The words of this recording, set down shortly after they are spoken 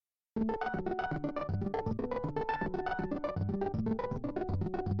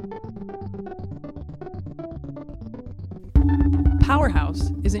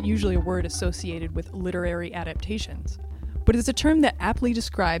Powerhouse isn't usually a word associated with literary adaptations, but is a term that aptly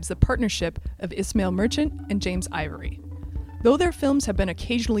describes the partnership of Ismail Merchant and James Ivory. Though their films have been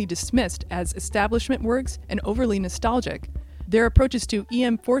occasionally dismissed as establishment works and overly nostalgic, their approaches to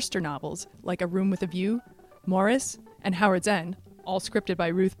E.M. Forster novels like A Room with a View, Morris, and Howard's End, all scripted by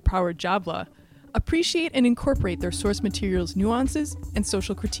Ruth Power Jabla, appreciate and incorporate their source material's nuances and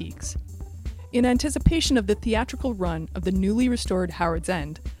social critiques. In anticipation of the theatrical run of the newly restored Howard's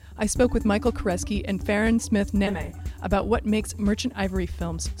End, I spoke with Michael Koreski and Farron Smith Neme about what makes Merchant Ivory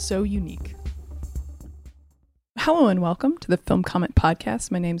films so unique. Hello and welcome to the Film Comment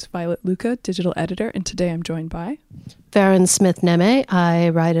Podcast. My name's Violet Luca, digital editor, and today I'm joined by Farron Smith Neme. I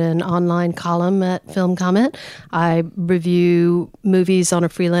write an online column at Film Comment. I review movies on a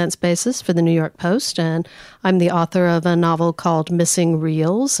freelance basis for the New York Post, and I'm the author of a novel called Missing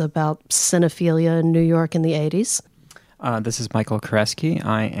Reels about cinephilia in New York in the 80s. This is Michael Koreski.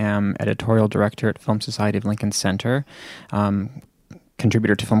 I am editorial director at Film Society of Lincoln Center,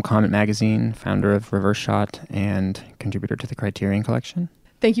 contributor to Film Comment magazine, founder of Reverse Shot, and contributor to the Criterion Collection.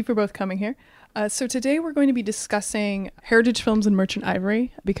 Thank you for both coming here. So today we're going to be discussing heritage films and Merchant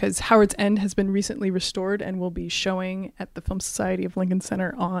Ivory because Howard's End has been recently restored and will be showing at the Film Society of Lincoln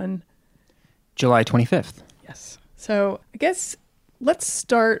Center on July 25th. Yes. So I guess let's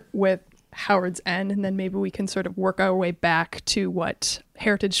start with Howard's End, and then maybe we can sort of work our way back to what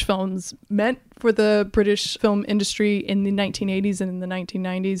heritage films meant for the British film industry in the 1980s and in the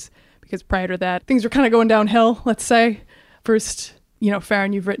 1990s, because prior to that, things were kind of going downhill, let's say. First,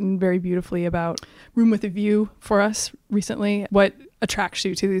 Farron, you've written very beautifully about Room with a View for us recently. What attracts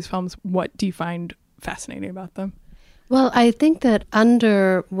you to these films? What do you find fascinating about them? Well, I think that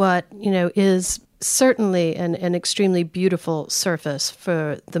under what, is certainly an extremely beautiful surface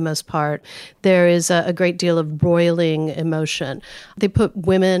for the most part, there is a great deal of roiling emotion. They put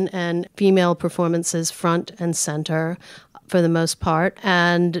women and female performances front and center for the most part,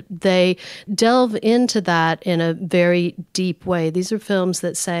 and they delve into that in a very deep way. These are films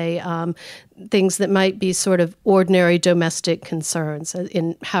that say things that might be sort of ordinary domestic concerns.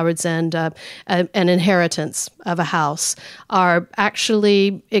 In Howard's End, an inheritance of a house are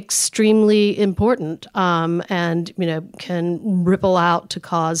actually extremely important and, can ripple out to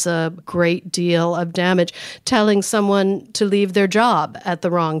cause a great deal of damage. Telling someone to leave their job at the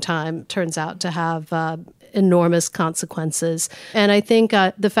wrong time turns out to have enormous consequences. And I think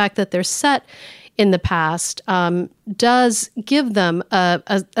the fact that they're set in the past does give them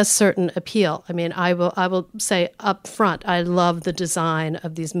a certain appeal. I mean, I will say up front, I love the design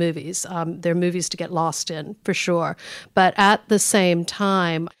of these movies. They're movies to get lost in, for sure. But at the same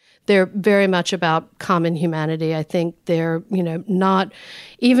time, they're very much about common humanity. I think they're, not,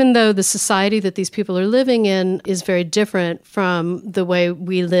 even though the society that these people are living in is very different from the way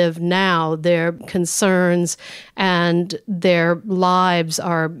we live now, their concerns and their lives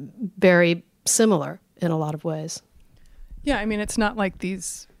are very similar in a lot of ways. Yeah, I mean, it's not like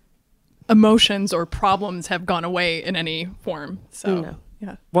these emotions or problems have gone away in any form. So, No.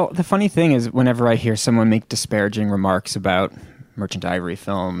 Yeah. Well, the funny thing is whenever I hear someone make disparaging remarks about Merchant Ivory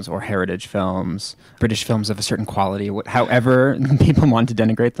films or heritage films, British films of a certain quality, however people want to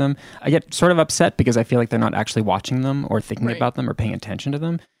denigrate them, I get sort of upset because I feel like they're not actually watching them or thinking Right. about them or paying attention to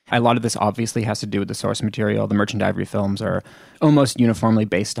them. A lot of this obviously has to do with the source material. The Merchant Ivory films are almost uniformly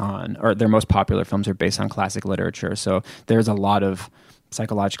based on, or their most popular films are based on classic literature. So there's a lot of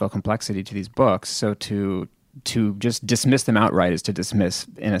psychological complexity to these books. So to just dismiss them outright is to dismiss,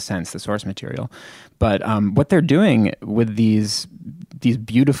 in a sense, the source material. But what they're doing with these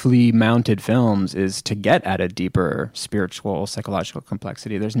beautifully mounted films is to get at a deeper spiritual, psychological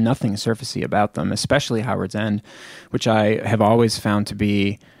complexity. There's nothing surfacey about them, especially Howard's End, which I have always found to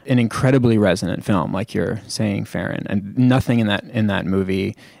be an incredibly resonant film, like you're saying, Farron. And nothing in that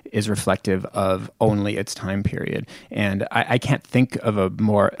movie is reflective of only its time period. And I can't think of a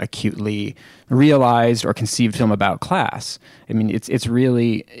more acutely realized or conceived film about class. I mean, it's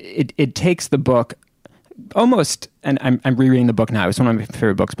really, it takes the book almost, and I'm rereading the book now. It's one of my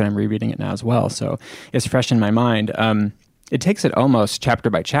favorite books, but I'm rereading it now as well. So it's fresh in my mind. It takes it almost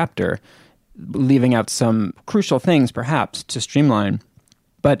chapter by chapter, leaving out some crucial things perhaps to streamline.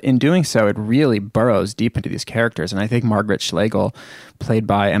 But in doing so, it really burrows deep into these characters. And I think Margaret Schlegel, played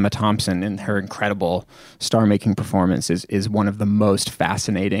by Emma Thompson in her incredible star-making performance, is one of the most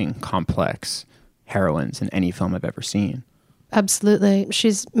fascinating, complex heroines in any film I've ever seen. Absolutely.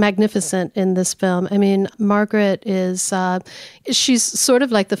 She's magnificent in this film. I mean, Margaret is, she's sort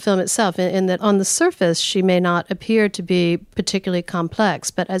of like the film itself in that on the surface, she may not appear to be particularly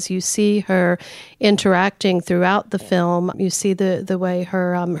complex, but as you see her interacting throughout the film, you see the way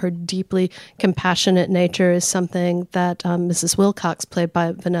her deeply compassionate nature is something that Mrs. Wilcox, played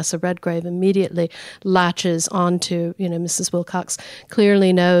by Vanessa Redgrave, immediately latches onto. You know, Mrs. Wilcox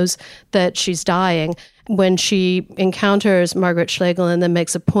clearly knows that she's dying. When she encounters Margaret Schlegel and then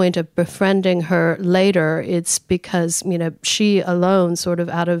makes a point of befriending her later, it's because, you know, she alone, sort of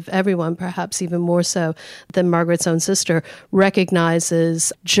out of everyone, perhaps even more so than Margaret's own sister,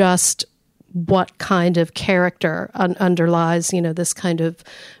 recognizes just what kind of character underlies, you know, this kind of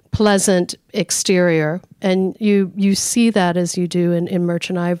pleasant exterior. And you see that as you do in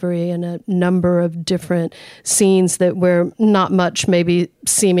Merchant Ivory in a number of different scenes that where not much maybe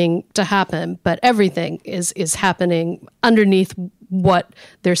seeming to happen, but everything is happening underneath what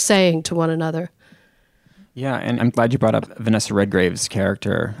they're saying to one another. Yeah, and I'm glad you brought up Vanessa Redgrave's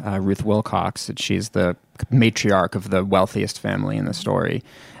character, Ruth Wilcox. She's the matriarch of the wealthiest family in the story.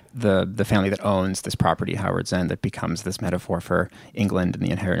 The family that owns this property, Howard's End, that becomes this metaphor for England and the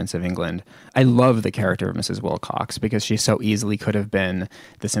inheritance of England. I love the character of Mrs. Wilcox because she so easily could have been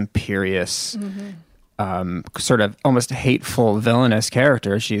this imperious, sort of almost hateful, villainous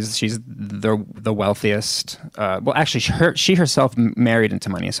character. She's the wealthiest. Well, actually, she herself married into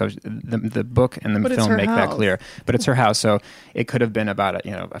money, so the book and the film make that clear. But it's her house, so it could have been about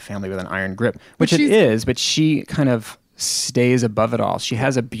a family with an iron grip, which it is. But she kind of stays above it all. She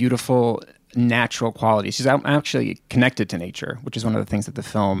has a beautiful natural quality. She's actually connected to nature, which is one of the things that the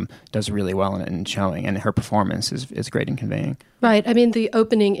film does really well in showing, and her performance is great in conveying. Right. I mean, the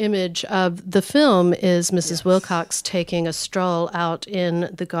opening image of the film is Mrs. Wilcox taking a stroll out in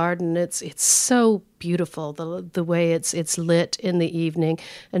the garden. It's so beautiful, the way it's lit in the evening,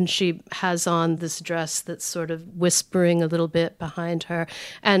 and she has on this dress that's sort of whispering a little bit behind her,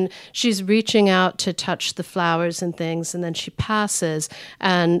 and she's reaching out to touch the flowers and things, and then she passes,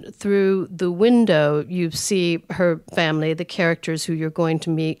 and through the window you see her family, the characters who you're going to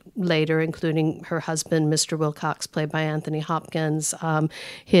meet later, including her husband, Mr. Wilcox, played by Anthony Hopkins,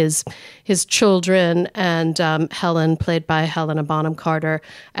 his children, and Helen, played by Helena Bonham Carter.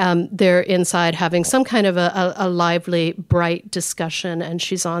 They're inside having some kind of a lively, bright discussion, and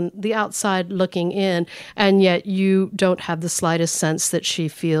she's on the outside looking in, and yet you don't have the slightest sense that she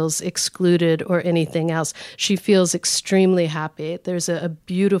feels excluded or anything else. She feels extremely happy. There's a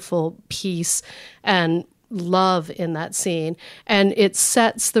beautiful peace and love in that scene, and it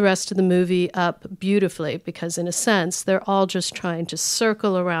sets the rest of the movie up beautifully because in a sense they're all just trying to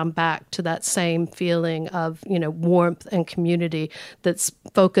circle around back to that same feeling of, you know, warmth and community that's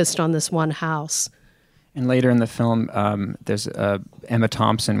focused on this one house. And later in the film, there's Emma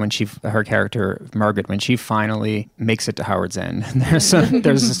Thompson, her character Margaret, when she finally makes it to Howard's End. There's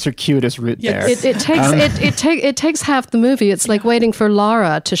a circuitous route there. It takes half the movie. It's like waiting for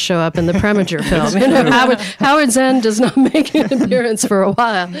Laura to show up in the Preminger film. You know, Howard's End does not make an appearance for a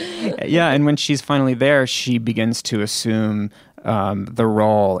while. Yeah, and when she's finally there, she begins to assume the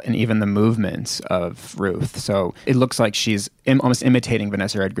role and even the movements of Ruth. So it looks like she's almost imitating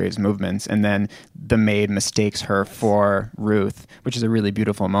Vanessa Redgrave's movements, and then the maid mistakes her for Ruth, which is a really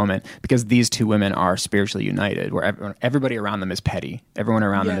beautiful moment because these two women are spiritually united, where everybody around them is petty. Everyone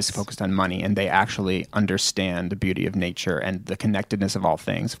around them is focused on money, and they actually understand the beauty of nature and the connectedness of all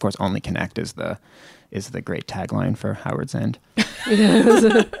things. Of course, only connect is the great tagline for Howard's End.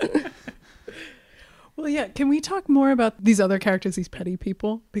 Well, yeah. Can we talk more about these other characters, these petty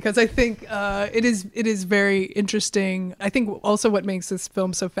people? Because I think it is very interesting. I think also what makes this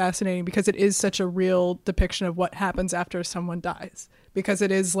film so fascinating because it is such a real depiction of what happens after someone dies. Because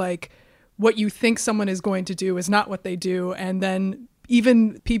it is like what you think someone is going to do is not what they do, and then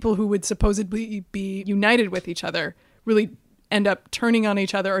even people who would supposedly be united with each other really end up turning on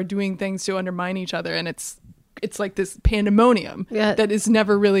each other or doing things to undermine each other, and it's like this pandemonium that is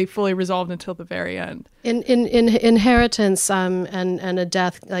never really fully resolved until the very end. In inheritance and a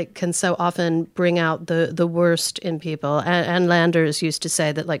death like can so often bring out the worst in people. And Landers used to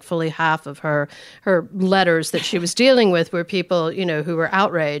say that like fully half of her letters that she was dealing with were people, you know, who were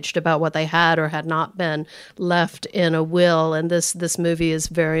outraged about what they had or had not been left in a will. And this movie is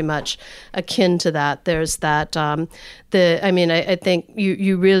very much akin to that. There's that I think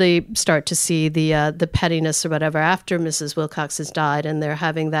you really start to see the pettiness months or whatever after Mrs. Wilcox has died, and they're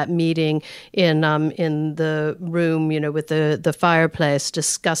having that meeting in the room, with the fireplace,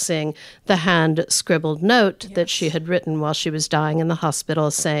 discussing the hand-scribbled note that she had written while she was dying in the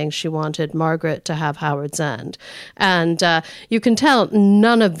hospital, saying she wanted Margaret to have Howard's End. And you can tell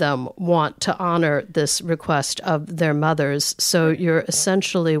none of them want to honor this request of their mothers. So you're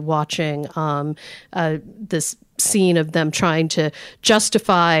essentially watching this scene of them trying to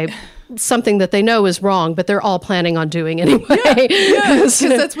justify something that they know is wrong, but they're all planning on doing anyway. Yeah, because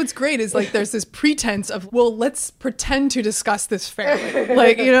that's what's great is like there's this pretense of, well, let's pretend to discuss this fairly.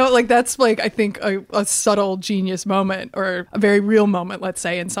 That's I think a subtle genius moment, or a very real moment, let's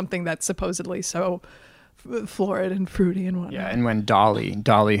say, in something that's supposedly so florid and fruity and whatnot. Yeah, and when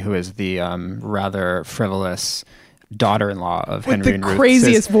Dolly, who is the rather frivolous daughter-in-law of with Henry the and Ruth,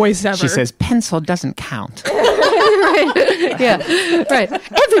 craziest voice ever. She says, "Pencil doesn't count." Right. Yeah, right.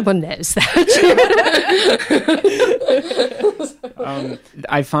 Everyone knows that.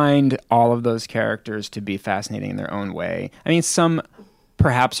 I find all of those characters to be fascinating in their own way. I mean, some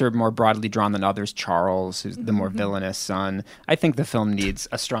perhaps are more broadly drawn than others. Charles, who's the more villainous son. I think the film needs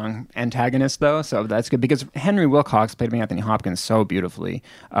a strong antagonist, though, so that's good, because Henry Wilcox, played by Anthony Hopkins so beautifully,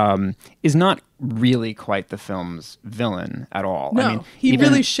 is not really quite the film's villain at all. No, I mean, he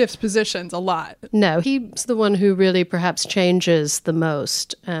really shifts positions a lot. No, he's the one who really perhaps changes the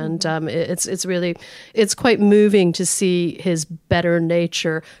most, and it's quite moving to see his better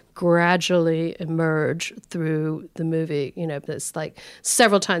nature gradually emerge through the movie. There's like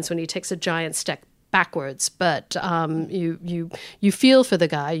several times when he takes a giant step backwards, but you feel for the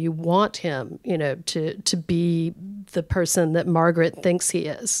guy. You want him, to be the person that Margaret thinks he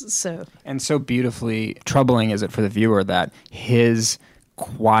is. So beautifully troubling is it for the viewer that his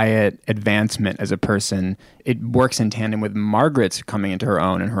quiet advancement as a person, it works in tandem with Margaret's coming into her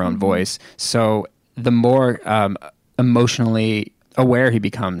own and her own voice. So the more emotionally aware he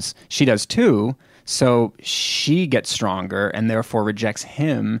becomes, she does too. So she gets stronger and therefore rejects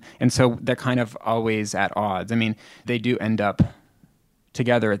him. And so they're kind of always at odds. I mean, they do end up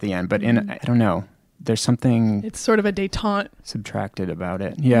together at the end, but I don't know. There's something... It's sort of a détente. Subtracted about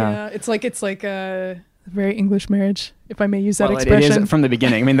it. Yeah. It's like a very English marriage, if I may use that expression. It is from the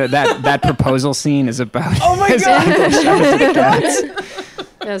beginning. I mean, that proposal scene is about... Oh my God!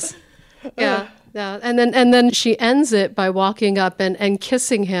 Yes. Yeah. Yeah, and then she ends it by walking up and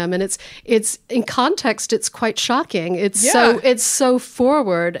kissing him, and it's in context it's quite shocking. It's so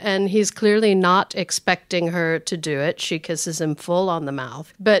forward, and he's clearly not expecting her to do it. She kisses him full on the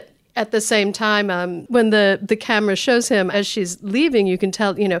mouth, but at the same time, when the camera shows him as she's leaving, you can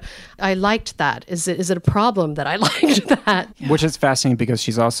tell, I liked that. Is it a problem that I liked that? Which is fascinating because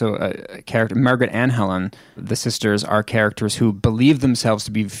she's also a character. Margaret and Helen, the sisters, are characters who believe themselves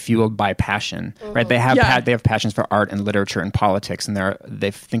to be fueled by passion, right? They have passions for art and literature and politics, and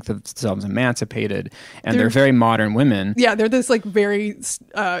they think themselves emancipated, and they're very modern women. Yeah, they're this very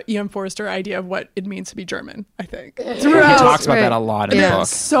E.M. Forster idea of what it means to be German, I think. He talks about that a lot in the book.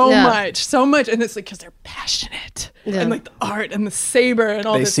 So much, and it's because they're passionate and the art and the saber and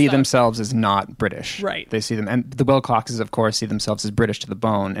all. They this see stuff. themselves as not British, right? They see them, and the Wilcoxes, of course, see themselves as British to the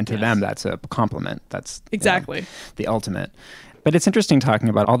bone, and to them, that's a compliment. That's exactly the ultimate. But it's interesting talking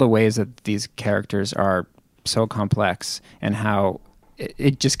about all the ways that these characters are so complex, and how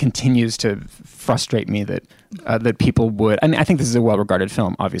it just continues to frustrate me that people would. I mean, I think this is a well-regarded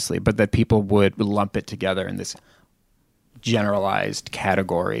film, obviously, but that people would lump it together in this generalized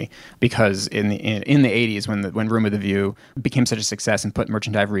category, because in the 80s when Room with a View became such a success and put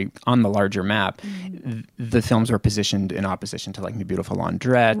Merchant Ivory on the larger map, the films were positioned in opposition to like My Beautiful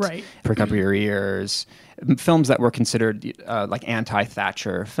Laundrette, Prick Up Your Ears, films that were considered like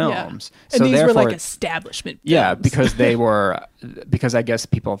anti-Thatcher films. Yeah. And these were like establishment films. Yeah, because I guess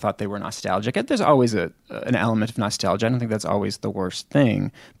people thought they were nostalgic. And there's always an element of nostalgia. I don't think that's always the worst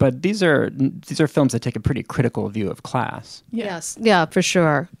thing. But these are films that take a pretty critical view of class. Yeah. Yes, yeah, for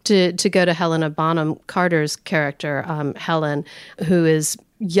sure. To go to Helena Bonham Carter's character, Helen, who is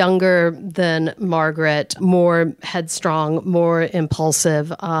younger than Margaret, more headstrong, more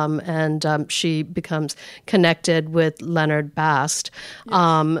impulsive, and she becomes connected with Leonard Bast,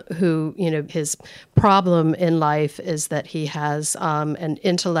 who, his problem in life is that he has an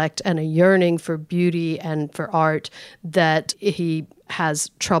intellect and a yearning for beauty and for art that he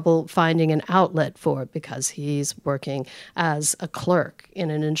has trouble finding an outlet for, because he's working as a clerk in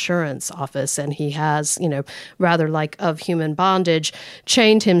an insurance office, and he has, rather like Of Human Bondage,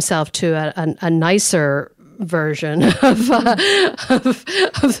 chained himself to a nicer version of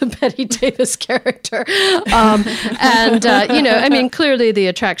the Bette Davis character. I mean, clearly the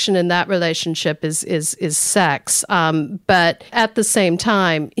attraction in that relationship is sex. But at the same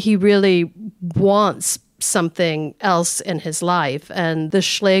time, he really wants something else in his life, and the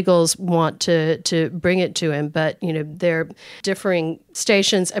Schlegels want to bring it to him, but they're differing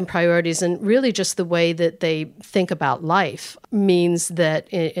stations and priorities, and really just the way that they think about life means that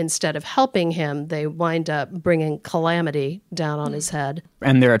instead of helping him, they wind up bringing calamity down on his head.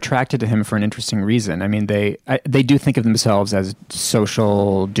 And they're attracted to him for an interesting reason. I mean, they do think of themselves as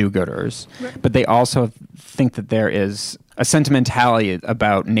social do-gooders, right, but they also think that there is a sentimentality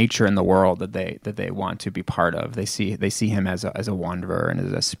about nature and the world that they want to be part of. They see him as a wanderer and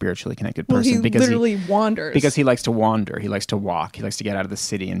as a spiritually connected person. Well, he literally wanders. Because he likes to wander. He likes to walk. He likes to get out of the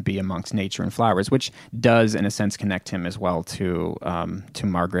city and be amongst nature and flowers, which does, in a sense, connect him as well to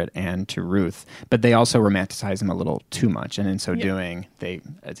Margaret and to Ruth. But they also romanticize him a little too much, and in so doing, they,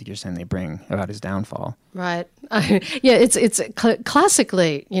 as you're saying, they bring about his downfall. Right. It's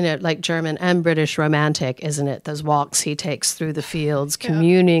classically, like German and British romantic, isn't it? Those walks he takes through the fields,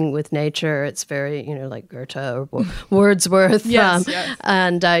 communing with nature. It's very, like Goethe or Wordsworth. Yes.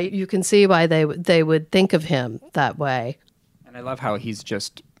 And you can see why they would think of him that way. And I love how he's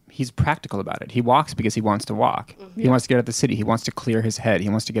practical about it. He walks because he wants to walk. He wants to get out of the city. He wants to clear his head. He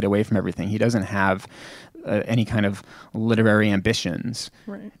wants to get away from everything. He doesn't have any kind of literary ambitions.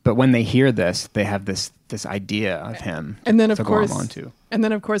 Right. But when they hear this, they have this idea of him. And then, of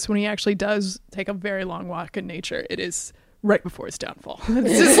course, when he actually does take a very long walk in nature, it is right before his downfall.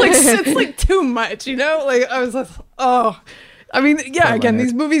 It's just it's like too much, Like I was like, oh, I mean, yeah. Again,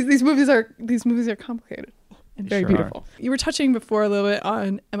 these movies are complicated and very beautiful. You were touching before a little bit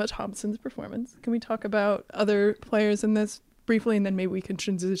on Emma Thompson's performance. Can we talk about other players in this briefly, and then maybe we can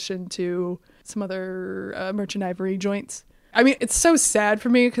transition to some other Merchant Ivory joints? I mean, it's so sad for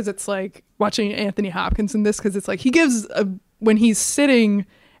me because it's like watching Anthony Hopkins in this, because it's like he gives when he's sitting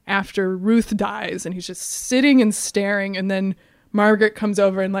after Ruth dies and he's just sitting and staring, and then Margaret comes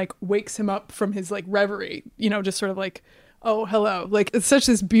over and like wakes him up from his like reverie, just sort of like, oh, hello. Like, it's such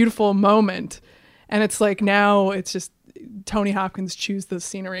this beautiful moment. And it's like, now it's just Tony Hopkins chews the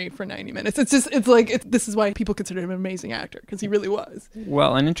scenery for 90 minutes. This is why people consider him an amazing actor, because he really was.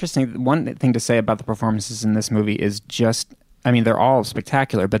 Well, an interesting one thing to say about the performances in this movie is just, I mean, they're all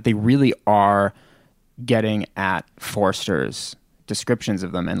spectacular, but they really are getting at Forster's descriptions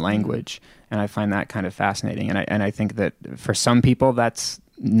of them and language. And I find that kind of fascinating. And I think that for some people, that's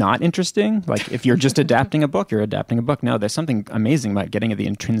not interesting. Like, if you're just adapting a book, you're adapting a book. No, there's something amazing about getting at the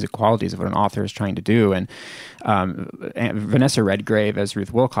intrinsic qualities of what an author is trying to do. And Vanessa Redgrave as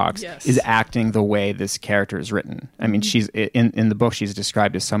Ruth Wilcox is acting the way this character is written. I mean, she's in the book, she's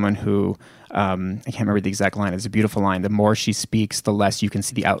described as someone who, I can't remember the exact line. It's a beautiful line. The more she speaks, the less you can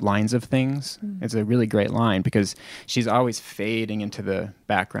see the outlines of things. It's a really great line because she's always fading into the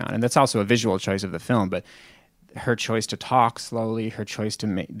background. And that's also a visual choice of the film, but her choice to talk slowly, her choice to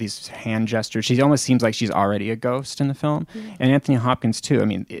make these hand gestures. She almost seems like she's already a ghost in the film. And Anthony Hopkins, too. I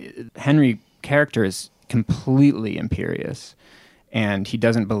mean, Henry character is completely imperious, and he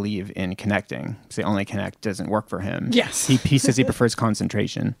doesn't believe in connecting. So only connect doesn't work for him. Yes. He says he prefers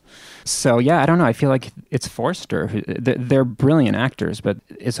concentration. So, yeah, I don't know. I feel like it's Forster. They're brilliant actors, but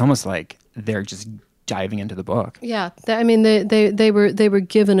it's almost like they're just diving into the book. Yeah, I mean, they were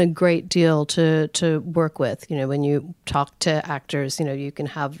given a great deal to work with. When you talk to actors, you can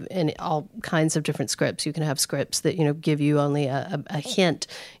have all kinds of different scripts. You can have scripts that give you only a hint,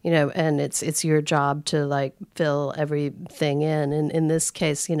 and it's your job to like fill everything in. And in this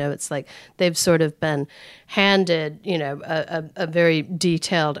case, it's like they've sort of been handed a very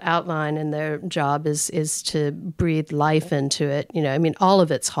detailed outline, and their job is to breathe life into it. I mean, all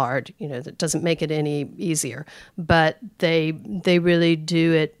of it's hard. That doesn't make it any easier, but they really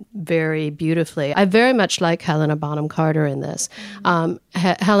do it very beautifully. I very much like Helena Bonham Carter in this.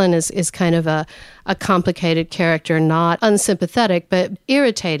 Helen is kind of a complicated character, not unsympathetic, but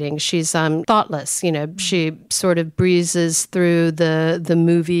irritating. She's thoughtless. She sort of breezes through the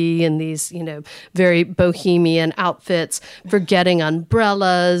movie in these very bohemian outfits, forgetting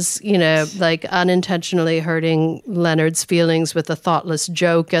umbrellas, like unintentionally hurting Leonard's feelings with a thoughtless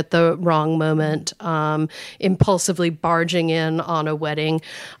joke at the wrong moment, impulsively barging in on a wedding.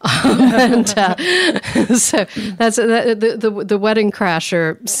 And so that's the wedding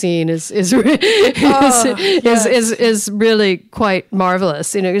crasher scene is is really quite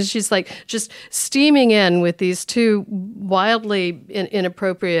marvelous. You know, 'cause she's like just steaming in with these two wildly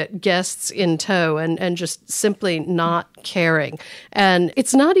inappropriate guests in tow, and just simply not caring. And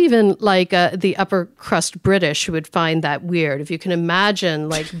it's not even like the upper crust British who would find that weird. If you can imagine,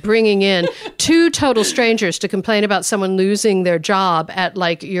 like bringing in two total strangers to complain about someone losing their job at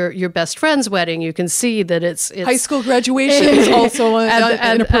like your best friend's wedding, you can see that it's high school graduation is also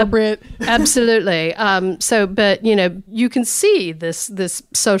inappropriate. Absolutely. But you know, you can see this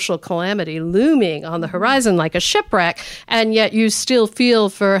social calamity looming on the horizon like a shipwreck, and yet you still feel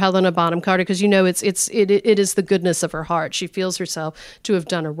for Helena Bonham Carter because you know it is the goodness of her heart. She feels herself to have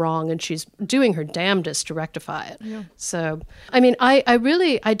done a wrong, and she's doing her damnedest to rectify it. Yeah. So, I mean, I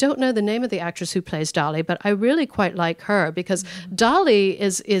don't know the name of the actress who plays Dolly, but I really quite like her because Dolly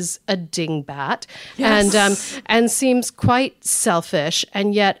is a dingbat. Yes. And seems quite selfish,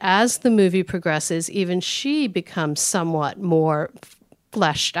 and yet as the movie progresses, even she becomes somewhat more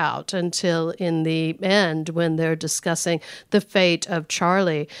fleshed out until in the end when they're discussing the fate of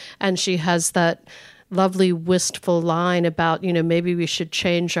Charlie, and she has that lovely wistful line about, you know, maybe we should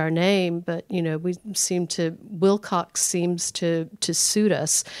change our name, but you know, Wilcox seems to suit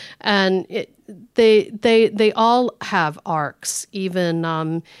us, and they all have arcs. Even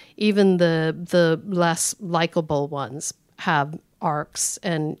the less likable ones have arcs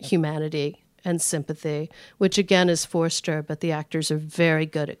and humanity and sympathy, which again is Forster, but the actors are very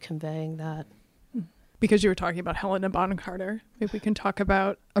good at conveying that. Because you were talking about Helena Bonham Carter, maybe we can talk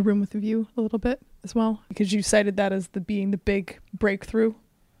about A Room with a View a little bit as well, because you cited that as being the big breakthrough.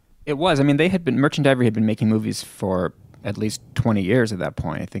 It was. I mean, Merchant Ivory had been making movies for at least 20 years at that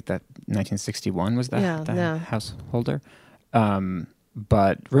point. I think that 1961 was the Householder.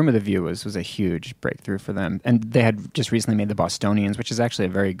 But Room with a View was a huge breakthrough for them. And they had just recently made The Bostonians, which is actually a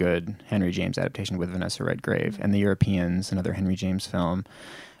very good Henry James adaptation with Vanessa Redgrave, and The Europeans, another Henry James film.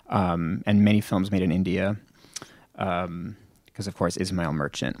 And many films made in India, because of course Ismail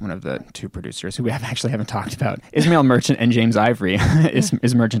Merchant, one of the two producers who we haven't talked about, Ismail Merchant and James Ivory,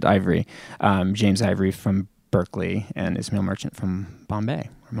 is Merchant Ivory, James Ivory from Berkeley and Ismail Merchant from Bombay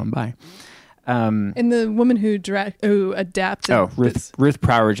or Mumbai. And the woman who adapted Ruth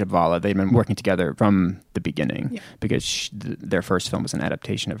Prowler Jabvala, they'd been working together from the beginning because their first film was an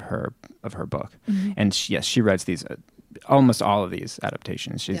adaptation of her book, and she writes these. Almost all of these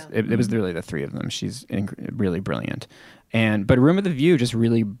adaptations. It was really the three of them. She's really brilliant. But Room with a View just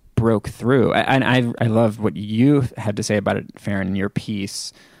really broke through. And I love what you had to say about it, Farron, in your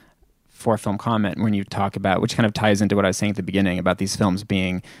piece for Film Comment, when you talk about, which kind of ties into what I was saying at the beginning about these films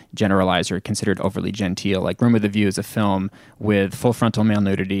being generalized or considered overly genteel. Like Room with a View is a film with full frontal male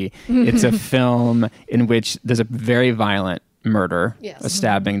nudity. It's a film in which there's a very violent murder, a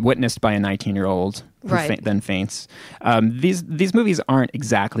stabbing, witnessed by a 19-year-old who then faints. These movies aren't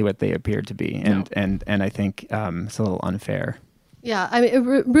exactly what they appear to be, and I think it's a little unfair. Yeah, I mean,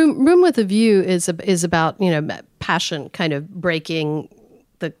 Room with a View is about, you know, passion kind of breaking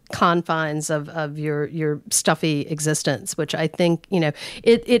the confines of your stuffy existence, which I think, you know,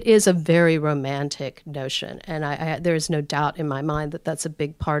 it is a very romantic notion. And I there is no doubt in my mind that that's a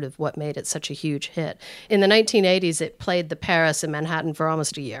big part of what made it such a huge hit. In the 1980s, it played the Paris and Manhattan for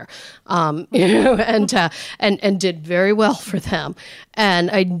almost a year, you know, and did very well for them.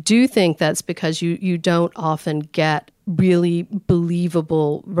 And I do think that's because you don't often get really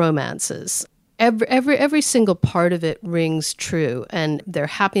believable romances. Every single part of it rings true, and their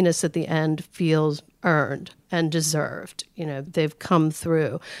happiness at the end feels earned and deserved. You know, they've come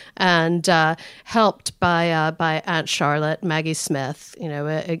through, and helped by Aunt Charlotte, Maggie Smith. You know,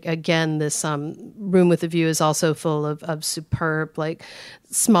 again, this Room with a View is also full of superb, like,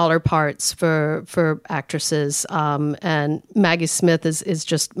 smaller parts for actresses, and Maggie Smith is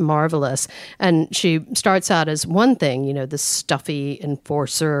just marvelous. And she starts out as one thing, you know, the stuffy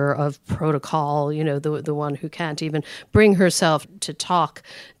enforcer of protocol, you know, the one who can't even bring herself to talk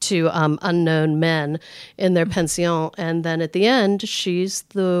to unknown men in their pension. And then at the end, she's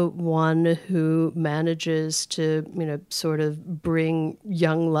the one who manages to, you know, sort of bring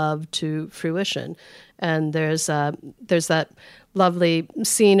young love to fruition. And there's that lovely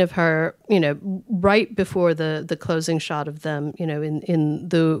scene of her, you know, right before the closing shot of them, you know, in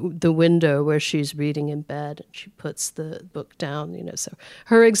the window where she's reading in bed, and she puts the book down, you know. So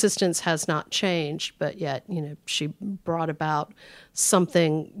her existence has not changed, but yet, you know, she brought about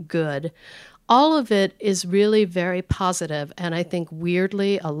something good. all of it is really very positive, and I think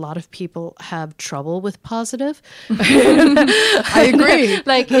weirdly a lot of people have trouble with positive. I agree.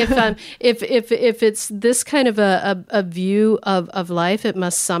 Like if it's this kind of a view of life, it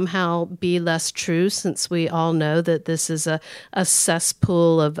must somehow be less true, since we all know that this is a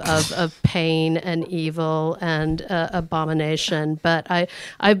cesspool of pain and evil and abomination. But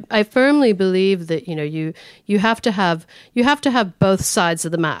I firmly believe that you have to have both sides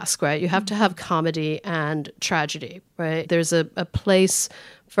of the mask, right? You have to have comedy and tragedy, right? There's a place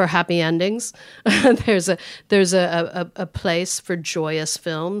for happy endings. there's a place for joyous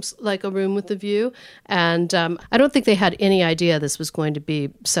films like A Room with a View. And I don't think they had any idea this was going to be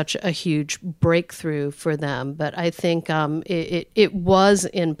such a huge breakthrough for them. But I think it was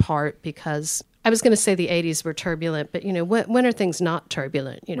in part because I was going to say the 80s were turbulent, but when are things not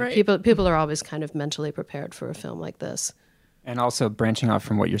turbulent? Right. People are always kind of mentally prepared for a film like this. And also branching off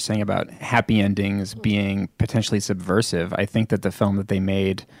from what you're saying about happy endings being potentially subversive, I think that the film that they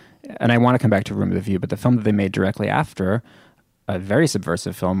made, and I want to come back to Room with a View, but the film that they made directly after, a very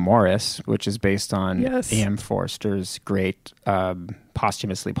subversive film, Morris, which is based on A.M. Forster's great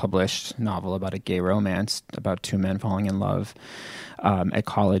posthumously published novel about a gay romance about two men falling in love at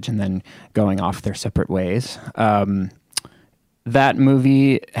college and then going off their separate ways. That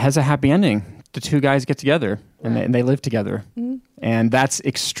movie has a happy ending. The two guys get together and they live together, and that's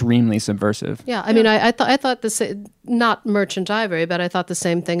extremely subversive. Yeah, I mean, I thought not Merchant Ivory, but I thought the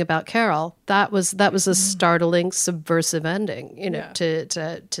same thing about Carol. That was a startling subversive ending,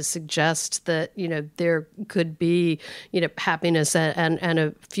 to suggest that there could be happiness and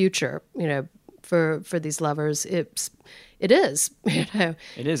a future, for these lovers. It is.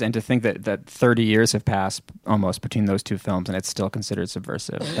 It is, and to think that 30 years have passed almost between those two films, and it's still considered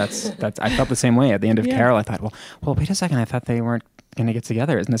subversive. That's. I felt the same way at the end of Carol. I thought, well, wait a second. I thought they weren't going to get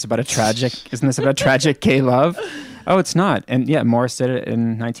together. Isn't this about tragic gay love? Oh, it's not. And yeah, Morris did it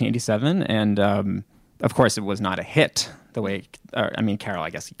in 1987, and of course, it was not a hit. The way, Carol, I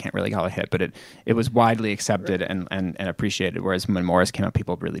guess you can't really call it a hit, but it was widely accepted and appreciated. Whereas when Morris came out,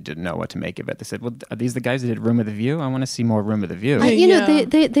 people really didn't know what to make of it. They said, "Well, are these the guys that did Room with a View? I want to see more Room with a View."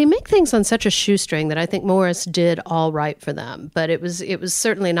 They make things on such a shoestring that I think Morris did all right for them, but it was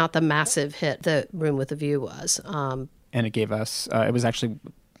certainly not the massive hit that Room with a View was. And it gave us. It was actually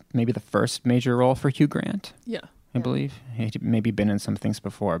maybe the first major role for Hugh Grant. Yeah. I believe he'd maybe been in some things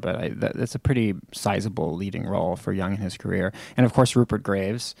before, but that's a pretty sizable leading role for young in his career. And of course, Rupert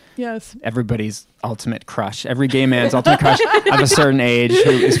Graves. Yes. Everybody's ultimate crush, every gay man's ultimate crush of a certain age,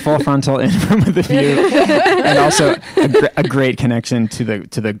 who is full frontal in Room with a View, and also a great connection to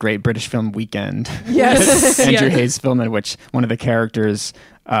the great British film Weekend. Yes. Andrew Hayes' film, in which one of the characters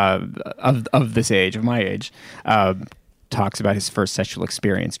of this age, of my age, talks about his first sexual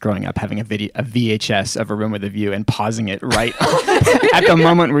experience growing up, having a VHS of A Room with a View and pausing it right at the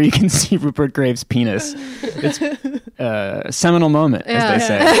moment where you can see Rupert Graves' penis. It's a seminal moment, as they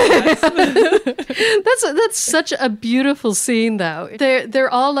say. That's such a beautiful scene, though. They're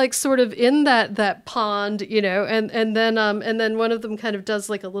all like sort of in that pond, and then one of them kind of does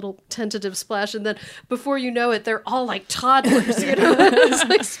like a little tentative splash, and then before you know it, they're all like toddlers, it's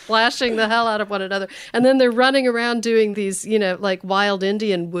like splashing the hell out of one another, and then they're running around doing these, like wild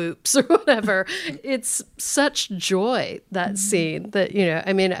Indian whoops or whatever. It's such joy, that scene, that,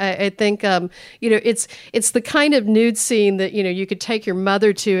 I think, it's the kind of nude scene that, you could take your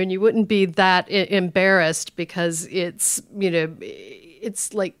mother to and you wouldn't be that embarrassed because it's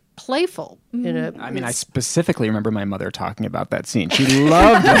like playful, I specifically remember my mother talking about that scene. She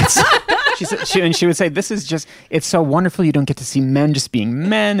loved it. She would say, it's so wonderful. You don't get to see men just being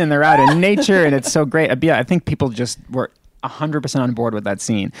men, and they're out in nature, and it's so great. Yeah, I think people just were 100% on board with that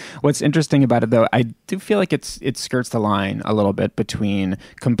scene. What's interesting about it, though, I do feel like it skirts the line a little bit between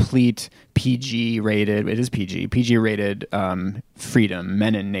complete PG-rated, it is PG-rated freedom,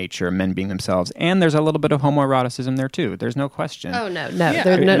 men in nature, men being themselves, and there's a little bit of homoeroticism there too. There's no question. Oh no,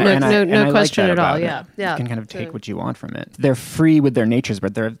 no question at all. Yeah. You can kind of take what you want from it. They're free with their natures,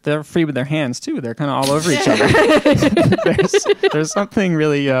 but they're free with their hands too. They're kind of all over each other. there's something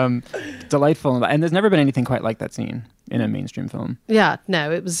really delightful in that, and there's never been anything quite like that scene in a mainstream film. Yeah,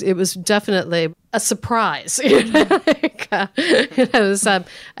 no, it was definitely a surprise.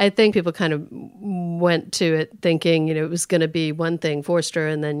 I think people kind of went to it thinking, it was going to be one thing, Forster,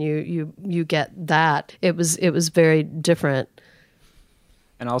 and then you get that. It was very different.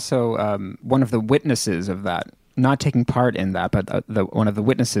 And also, one of the witnesses of that, not taking part in that, but one of the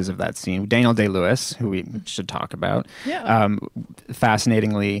witnesses of that scene, Daniel Day-Lewis, who we should talk about,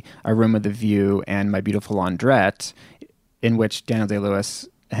 fascinatingly, A Room with a View and My Beautiful Laundrette, in which Daniel Day-Lewis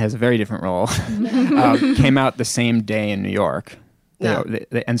has a very different role, came out the same day in New York.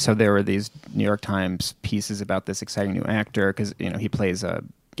 And so there were these New York Times pieces about this exciting new actor because he plays a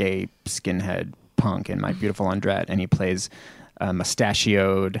gay skinhead punk in My Beautiful Undrette, and he plays a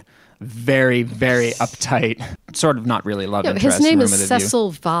mustachioed, very, very uptight, sort of not really love interest. His name in is Room of the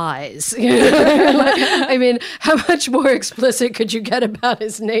Cecil Vyse. I mean, how much more explicit could you get about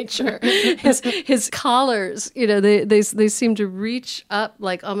his nature? His collars, they seem to reach up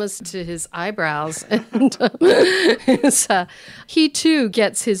like almost to his eyebrows. And he too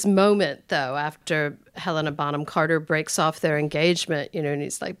gets his moment though after Helena Bonham Carter breaks off their engagement, and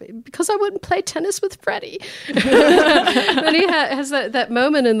he's like, because I wouldn't play tennis with Freddie. Then he has that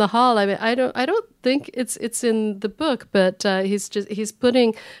moment in the hall. I mean, I don't think it's in the book, but he's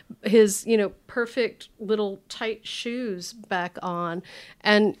putting his perfect little tight shoes back on,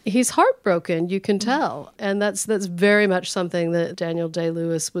 and he's heartbroken. You can tell, and that's very much something that Daniel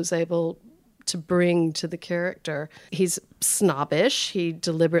Day-Lewis was able to bring to the character. He's snobbish. He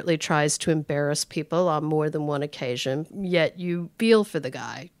deliberately tries to embarrass people on more than one occasion, yet you feel for the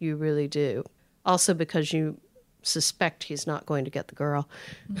guy. You really do. Also because you suspect he's not going to get the girl.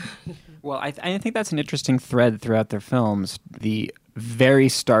 Well, I think that's an interesting thread throughout their films. The very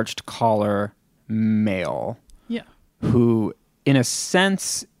starched collar male who, in a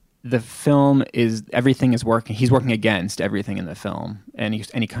sense, the film is everything is working. He's working against everything in the film,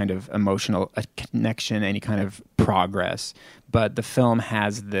 any kind of emotional connection, any kind of progress. But the film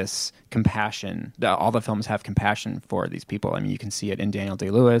has this compassion. All the films have compassion for these people. I mean, you can see it in Daniel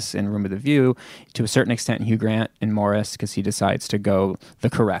Day-Lewis in Room of the View, to a certain extent, Hugh Grant in Morris, because he decides to go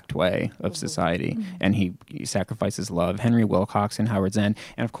the correct way of society, and he sacrifices love. Henry Wilcox in Howard's End,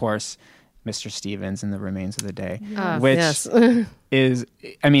 and of course, Mr. Stevens in The Remains of the Day, which is,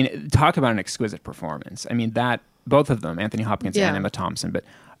 I mean, talk about an exquisite performance. I mean, both of them, Anthony Hopkins and Emma Thompson. But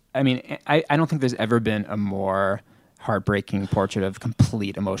I mean, I don't think there's ever been a more heartbreaking portrait of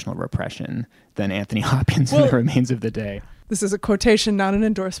complete emotional repression than Anthony Hopkins in The Remains of the Day. This is a quotation, not an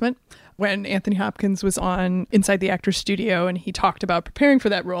endorsement. When Anthony Hopkins was on Inside the Actors Studio and he talked about preparing for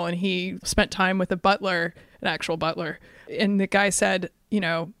that role, and he spent time with a butler, an actual butler, and the guy said,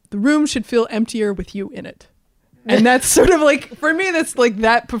 the room should feel emptier with you in it. And that's sort of like, for me, that's like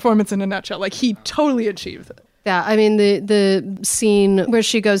that performance in a nutshell. Like, he totally achieved it. Yeah, I mean, the scene where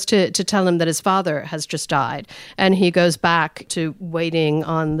she goes to tell him that his father has just died, and he goes back to waiting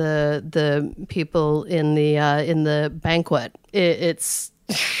on the people in the banquet. It's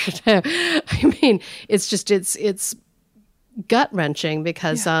I mean, it's gut-wrenching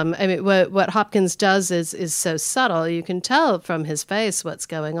because I mean, what Hopkins does is so subtle. You can tell from his face what's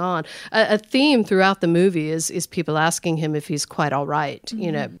going on. A theme throughout the movie is people asking him if he's quite all right,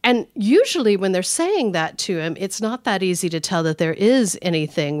 And usually when they're saying that to him, it's not that easy to tell that there is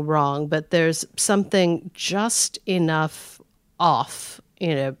anything wrong, but there's something just enough off,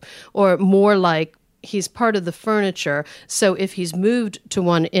 or more like he's part of the furniture. So if he's moved to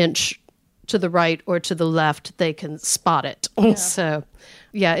 1 inch to the right or to the left, they can spot it. Yeah. So,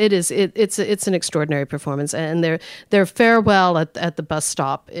 yeah, it is. It's an extraordinary performance, and their farewell at the bus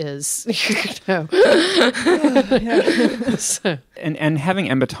stop is, So. And having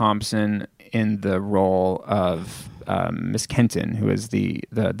Emma Thompson in the role of Miss Kenton, who is the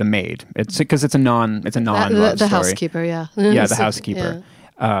maid. It's because it's a non love story. The housekeeper, yeah, the housekeeper. Yeah.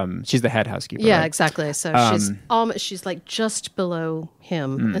 She's the head housekeeper. Yeah, right? Exactly. So she's like just below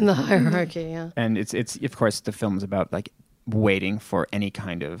him in the hierarchy. Yeah, and it's of course the film's about like waiting for any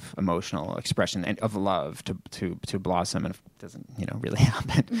kind of emotional expression and of love to blossom, and it doesn't really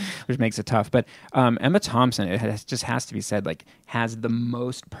happen, which makes it tough. But Emma Thompson, just has to be said, like, has the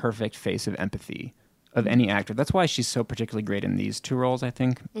most perfect face of empathy of any actor. That's why she's so particularly great in these two roles, I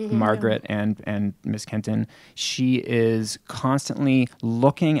think, Margaret and Miss Kenton. She is constantly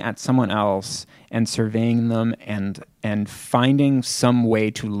looking at someone else and surveying them and finding some way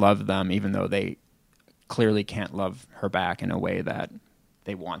to love them, even though they clearly can't love her back in a way that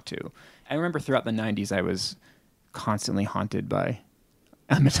they want to. I remember throughout the 90s, I was constantly haunted by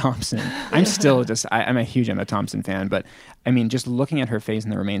Emma Thompson. I'm still I'm a huge Emma Thompson fan, but I mean, just looking at her face in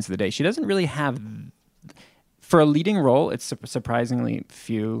The Remains of the Day, she doesn't really have... For a leading role, it's surprisingly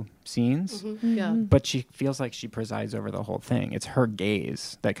few scenes, but she feels like she presides over the whole thing. It's her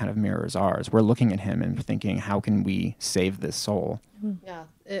gaze that kind of mirrors ours. We're looking at him and thinking, how can we save this soul? Yeah,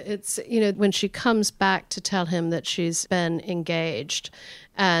 it's, when she comes back to tell him that she's been engaged,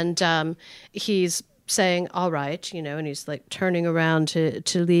 and he's saying, all right, and he's like turning around to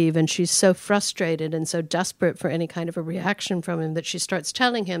leave. And she's so frustrated and so desperate for any kind of a reaction from him that she starts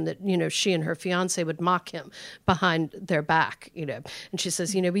telling him that, she and her fiance would mock him behind their back, And she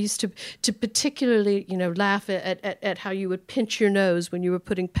says, we used to particularly, laugh at how you would pinch your nose when you were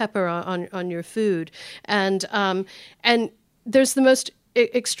putting pepper on your food. And there's the most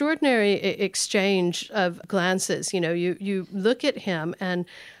extraordinary exchange of glances. You look at him, and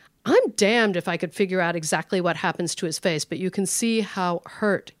I'm damned if I could figure out exactly what happens to his face, but you can see how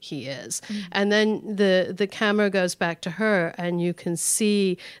hurt he is. Mm-hmm. And then the camera goes back to her, and you can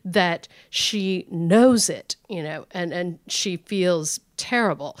see that she knows it, and she feels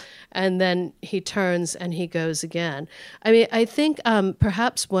terrible. And then he turns and he goes again. I mean, I think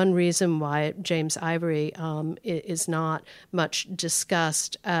perhaps one reason why James Ivory is not much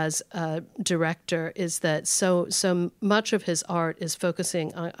discussed as a director is that so much of his art is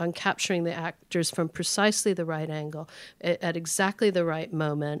focusing on capturing the actors from precisely the right angle at exactly the right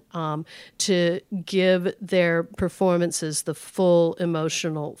moment to give their performances the full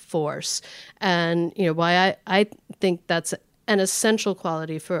emotional force. And why I think that's an essential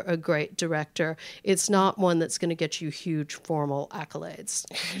quality for a great director. It's not one that's going to get you huge formal accolades.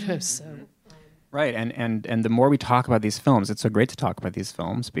 So. Right, and the more we talk about these films, it's so great to talk about these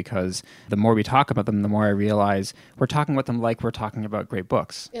films because the more we talk about them, the more I realize we're talking about them like we're talking about great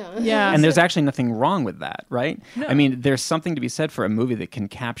books. Yeah. And there's actually nothing wrong with that, right? No. I mean, there's something to be said for a movie that can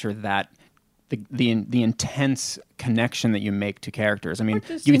capture that the intense connection that you make to characters. I mean,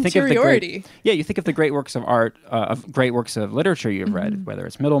 you think of the great works of art, of great works of literature you've read, whether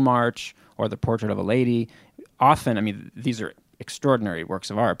it's Middlemarch or The Portrait of a Lady. Often, I mean, these are extraordinary works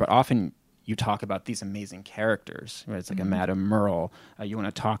of art, but often you talk about these amazing characters. Right? It's like a Madame Merle. You want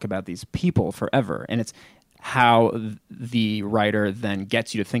to talk about these people forever, and it's how the writer then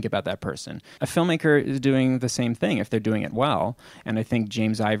gets you to think about that person. A filmmaker is doing the same thing if they're doing it well, and I think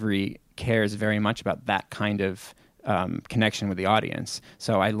James Ivory cares very much about that kind of connection with the audience.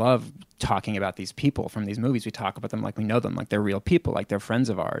 So I love talking about these people from these movies. We talk about them like we know them, like they're real people, like they're friends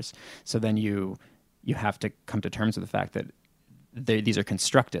of ours. So then you have to come to terms with the fact that these are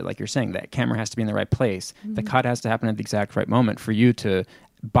constructed. Like you're saying, that camera has to be in the right place. The cut has to happen at the exact right moment for you to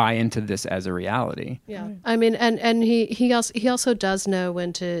buy into this as a reality. Yeah, I mean, and he also does know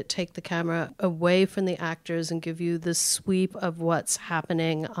when to take the camera away from the actors and give you the sweep of what's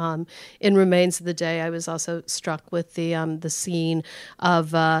happening. In Remains of the Day, I was also struck with the scene of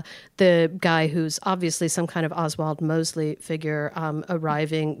the guy who's obviously some kind of Oswald Mosley figure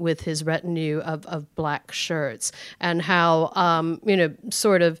arriving with his retinue of black shirts, and how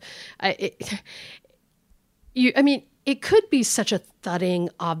it could be such a thudding,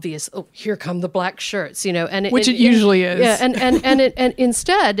 obvious, oh, here come the black shirts, and which it usually is. Yeah, and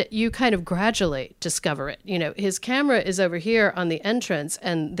instead you kind of gradually discover it. His camera is over here on the entrance,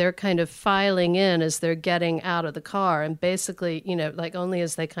 and they're kind of filing in as they're getting out of the car, and basically, like only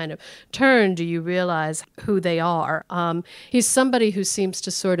as they kind of turn do you realize who they are. He's somebody who seems to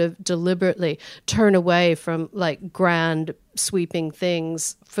sort of deliberately turn away from like grand sweeping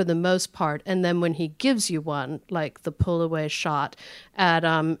things for the most part, and then when he gives you one, like the pull away shot at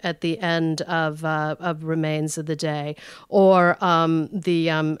the end of Remains of the Day, or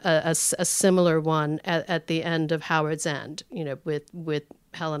a similar one at the end of Howard's End, with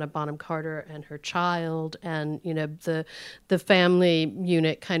Helena Bonham Carter and her child, and the family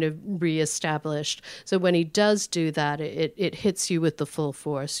unit kind of reestablished. So when he does do that, it hits you with the full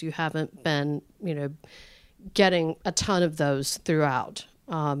force. You haven't been getting a ton of those throughout.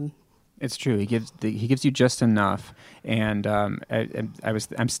 It's true. He gives you just enough. And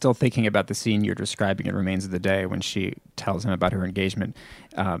I'm still thinking about the scene you're describing in Remains of the Day when she tells him about her engagement,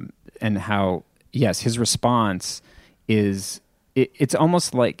 and how his response is it's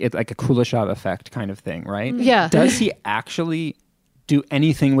almost like a Kuleshov effect kind of thing, right? Yeah. Does he actually do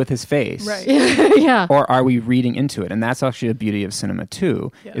anything with his face? Right. Yeah. Or are we reading into it? And that's actually the beauty of cinema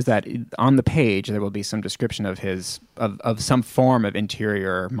too, is that on the page there will be some description of of some form of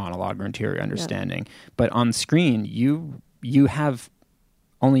interior monologue or interior understanding. But on screen, you have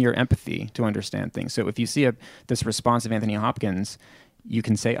only your empathy to understand things. So if you see this response of Anthony Hopkins, you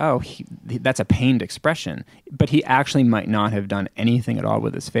can say, oh, that's a pained expression. But he actually might not have done anything at all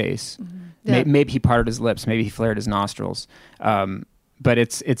with his face. Mm-hmm. Yeah. Maybe he parted his lips. Maybe he flared his nostrils. But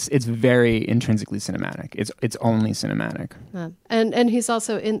it's very intrinsically cinematic. It's only cinematic. And he's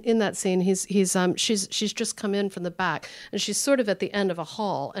also in that scene. She's just come in from the back, and she's sort of at the end of a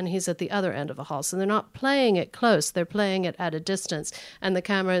hall, and he's at the other end of a hall. So they're not playing it close; they're playing it at a distance. And the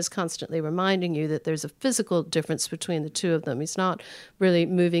camera is constantly reminding you that there's a physical difference between the two of them. He's not really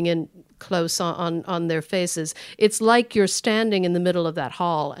moving in close on their faces. It's like you're standing in the middle of that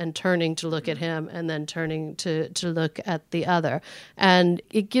hall and turning to look at him and then turning to look at the other. And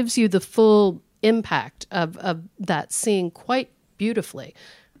it gives you the full impact of that scene quite beautifully.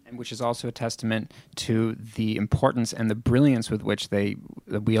 Which is also a testament to the importance and the brilliance with which they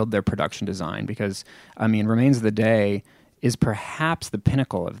wield their production design. Because, I mean, Remains of the Day is perhaps the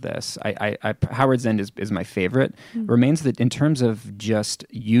pinnacle of this. Howard's End is my favorite. Remains of the, in terms of just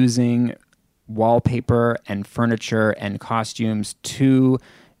using wallpaper and furniture and costumes to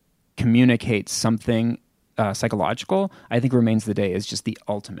communicate something psychological, I think Remains of the Day is just the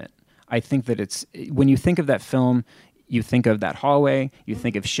ultimate. I think that it's, when you think of that film, you think of that hallway, you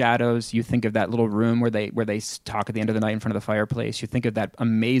think of shadows, you think of that little room where they talk at the end of the night in front of the fireplace, you think of that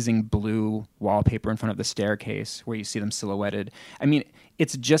amazing blue wallpaper in front of the staircase where you see them silhouetted. I mean,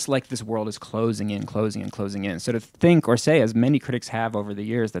 it's just like this world is closing in. So to think or say, as many critics have over the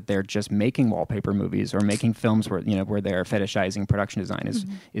years, that they're just making wallpaper movies or making films where they're fetishizing production design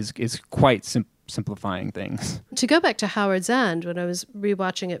is quite simplifying things. To go back to Howard's End, when I was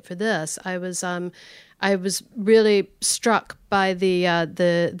rewatching it for this, I was really struck by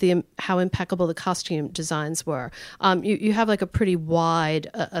the how impeccable the costume designs were. You have like a pretty wide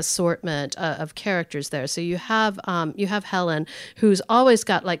assortment of characters there. So you have Helen, who's always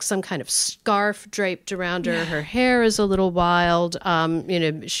got like some kind of scarf draped around her. Her hair is a little wild.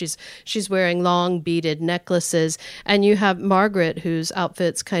 She's wearing long beaded necklaces, and you have Margaret, whose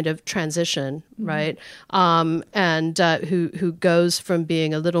outfits kind of transition, right? And who goes from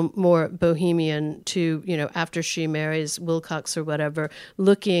being a little more bohemian to, after she marries Wilcox or whatever,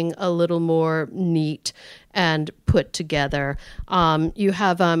 looking a little more neat and put together. You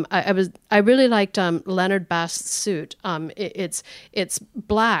have I really liked Leonard Bast's suit. It's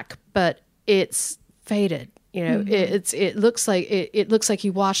black, but it's faded. It looks like he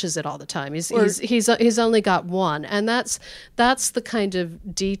washes it all the time. He's only got one, and that's the kind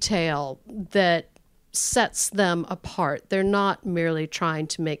of detail that sets them apart. They're not merely trying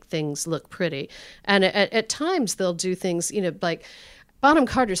to make things look pretty. And at times they'll do things, like Bonham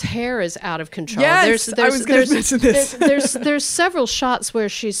Carter's hair is out of control. Yes, I was going to mention this. There's several shots where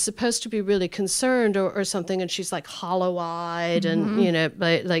she's supposed to be really concerned or something, and she's like hollow-eyed and,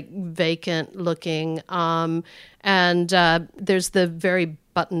 like vacant looking. And there's the very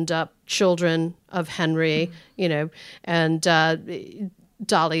buttoned-up children of Henry, and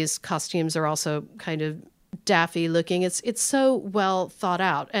Dolly's costumes are also kind of daffy looking. It's so well thought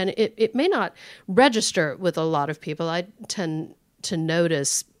out, and it may not register with a lot of people. I tend to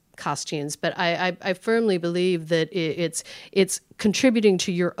notice costumes, but I firmly believe that it's contributing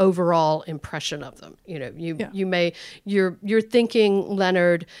to your overall impression of them. You're thinking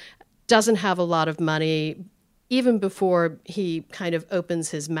Leonard doesn't have a lot of money even before he kind of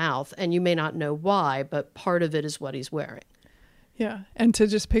opens his mouth, and you may not know why, but part of it is what he's wearing. Yeah, and to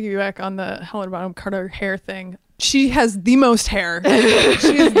just piggyback on the Helen Bonham Carter hair thing, she has the most hair.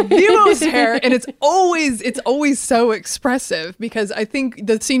 She has the most hair, and it's always so expressive, because I think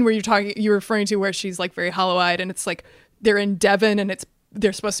the scene where you're referring to where she's like very hollow-eyed, and it's like they're in Devon, and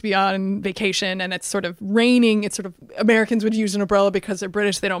they're supposed to be on vacation, and it's sort of raining. It's sort of, Americans would use an umbrella because they're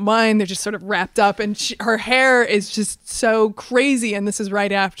British. They don't mind. They're just sort of wrapped up, and her hair is just so crazy. And this is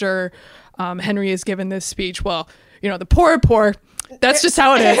right after Henry has given this speech. Well, the poor, that's just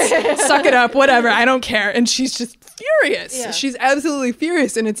how it is. Suck it up, whatever. I don't care. And she's just furious. Yeah. She's absolutely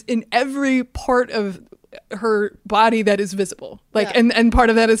furious. And it's in every part of her body that is visible. And part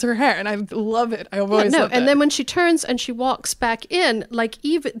of that is her hair. And I love it. I've always loved it. And then when she turns and she walks back in, like,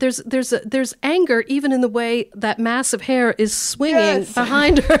 even there's anger even in the way that mass of hair is swinging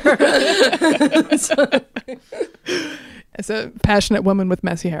behind her. As a passionate woman with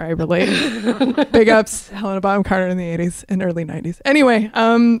messy hair, I relate. Big ups, Helena Bonham Carter in the 80s and early 90s. Anyway,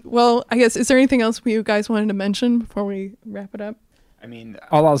 well, I guess, is there anything else you guys wanted to mention before we wrap it up? I mean,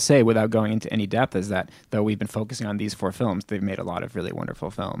 all I'll say without going into any depth is that though we've been focusing on these 4 films, they've made a lot of really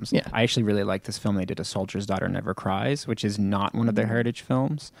wonderful films. Yeah. I actually really like this film they did, A Soldier's Daughter Never Cries, which is not one of their heritage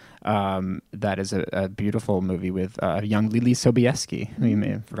films. That is a beautiful movie with young Lily Sobieski, who you may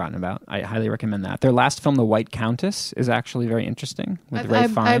have forgotten about. I highly recommend that. Their last film, The White Countess, is actually very interesting with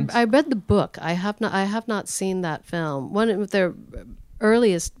Ralph Fiennes. I read the book. I have not seen that film. One of their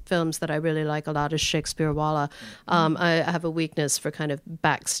earliest films that I really like a lot is Shakespeare Walla. I have a weakness for kind of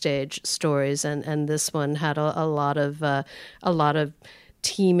backstage stories, and this one had a lot of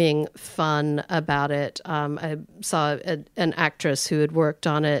teeming fun about it. I saw an actress who had worked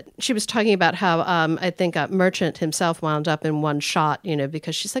on it. She was talking about how I think Merchant himself wound up in one shot,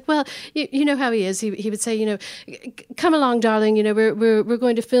 because she's like, well, you know how he is. He would say, come along, darling, we're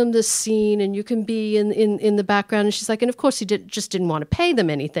going to film this scene and you can be in the background. And she's like, and of course he just didn't want to pay them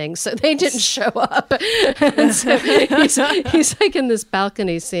anything, so they didn't show up. And so he's like in this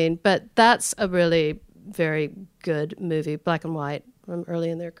balcony scene. But that's a really very good movie, black and white, from early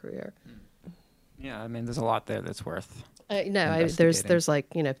in their career. Yeah, I mean, there's a lot there that's worth. There's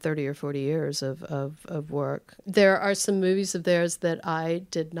like 30 or 40 years of work. There are some movies of theirs that I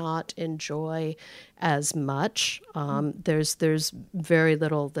did not enjoy as much. There's very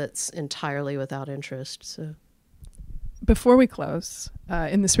little that's entirely without interest. So, before we close,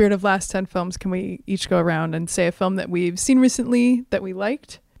 in the spirit of Last 10 Films, can we each go around and say a film that we've seen recently that we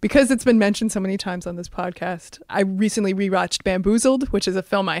liked? Because it's been mentioned so many times on this podcast, I recently rewatched Bamboozled, which is a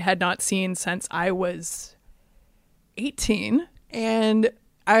film I had not seen since I was 18. And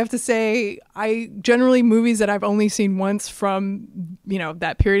I have to say, movies that I've only seen once from,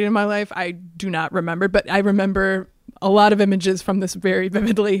 that period in my life, I do not remember. But I remember a lot of images from this very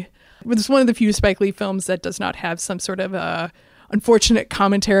vividly. It's one of the few Spike Lee films that does not have some sort of unfortunate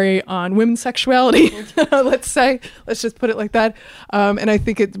commentary on women's sexuality, let's just put it like that. And I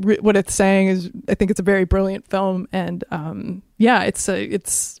think what it's saying is, I think it's a very brilliant film. And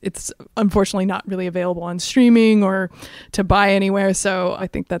it's unfortunately not really available on streaming or to buy anywhere. So I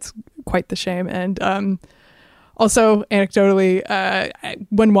think that's quite the shame. And also, anecdotally,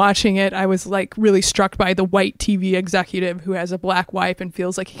 when watching it, I was like really struck by the white TV executive who has a black wife and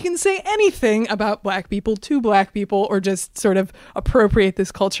feels like he can say anything about black people to black people or just sort of appropriate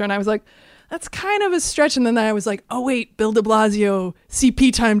this culture. And I was like, that's kind of a stretch. And then I was like, oh, wait, Bill de Blasio,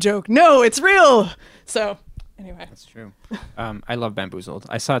 CP time joke. No, it's real. So anyway. That's true. I love Bamboozled.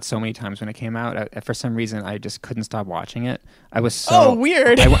 I saw it so many times when it came out. For some reason, I just couldn't stop watching it. I was so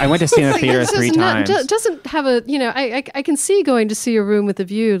weird. I went to see it in the theater 3 times. Doesn't have a I can see going to see A Room with a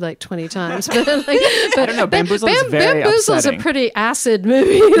View like 20 times, but I don't know. Bamboozled's very Bamboozled's upsetting. a pretty acid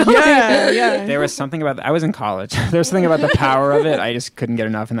movie. Yeah. There was something about I was in college. There was something about the power of it. I just couldn't get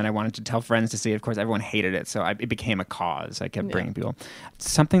enough, and then I wanted to tell friends to see it. Of course, everyone hated it, so it became a cause. I kept bringing people.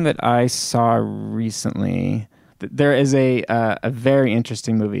 Something that I saw recently. There is a very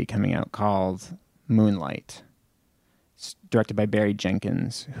interesting movie coming out called Moonlight. It's directed by Barry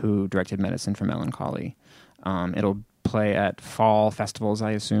Jenkins, who directed Medicine for Melancholy. It'll play at fall festivals,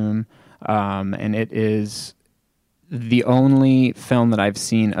 I assume. And it is the only film that I've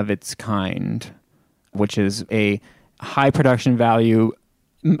seen of its kind, which is a high production value,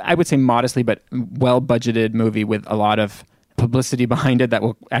 I would say modestly, but well-budgeted movie with a lot of publicity behind it that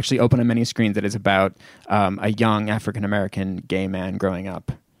will actually open on many screens. That is about a young African-American gay man growing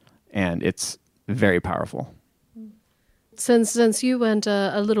up, and it's very powerful. Since you went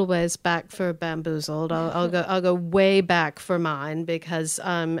a little ways back for Bamboozled, I'll go way back for mine because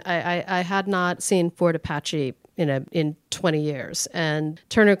I had not seen Fort Apache in 20 years, and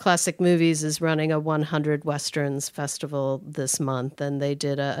Turner Classic Movies is running a 100 Westerns festival this month, and they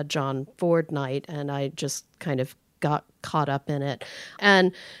did a John Ford night, and I just kind of got caught up in it.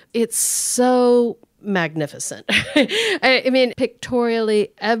 And it's so magnificent. I mean,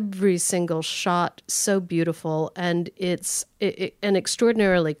 pictorially, every single shot so beautiful, and it's an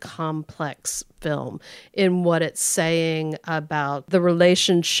extraordinarily complex film in what it's saying about the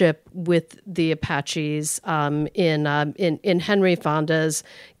relationship with the Apaches, in Henry Fonda's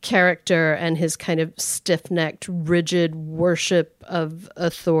character and his kind of stiff-necked, rigid worship of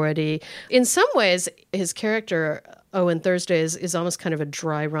authority. In some ways, his character, Owen Thursday, is almost kind of a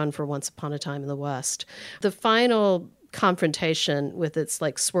dry run for Once Upon a Time in the West. The final confrontation with its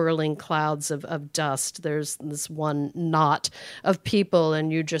like swirling clouds of dust, there's this one knot of people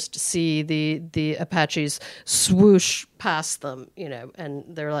and you just see the Apaches swoosh past them, and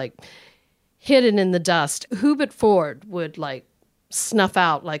they're like hidden in the dust. Who but Ford would like snuff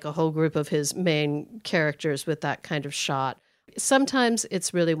out like a whole group of his main characters with that kind of shot. Sometimes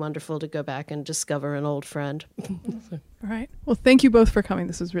it's really wonderful to go back and discover an old friend. All right. Well, thank you both for coming.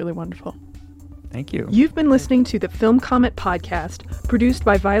 This was really wonderful. Thank you. You've been listening to the Film Comment podcast, produced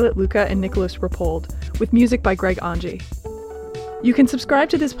by Violet Luca and Nicholas Rapold, with music by Greg Anji. You can subscribe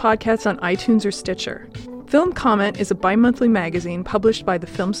to this podcast on iTunes or Stitcher. Film Comment is a bi-monthly magazine published by the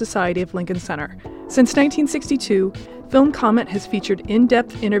Film Society of Lincoln Center. Since 1962, Film Comment has featured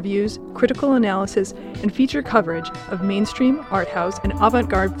in-depth interviews, critical analysis, and feature coverage of mainstream, art house, and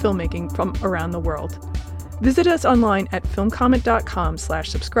avant-garde filmmaking from around the world. Visit us online at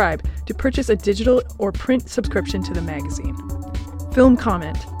filmcomment.com/subscribe to purchase a digital or print subscription to the magazine. Film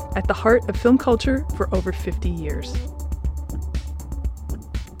Comment, at the heart of film culture for over 50 years.